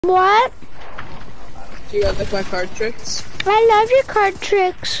What? Do you like my card tricks? I love your card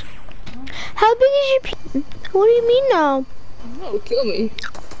tricks. How big is your What do you mean now? No, kill me.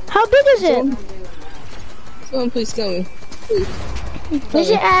 How big is it? Someone please kill me. Please. Is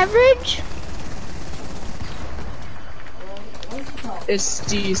it average? It's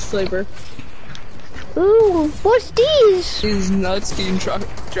D's flavor. Ooh, what's these? These nuts getting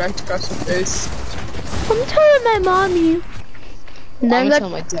dragged across my face. I'm telling my mommy. I'm gonna tell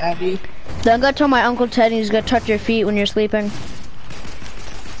my daddy. Then I'm gonna tell my Uncle Ted he's gonna touch your feet when you're sleeping.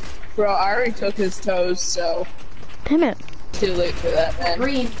 Bro, I already took his toes, so. Damn it. Too late for that, man.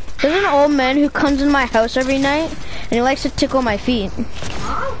 Green. There's an old man who comes in my house every night and he likes to tickle my feet.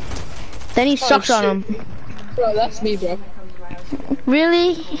 Then he sucks on them. Bro, that's me, bro.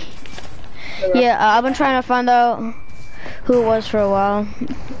 Really? Yeah, I've been trying to find out who it was for a while.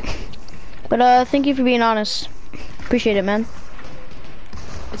 But thank you for being honest. Appreciate it, man.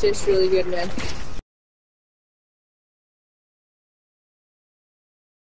 It tastes really good, man.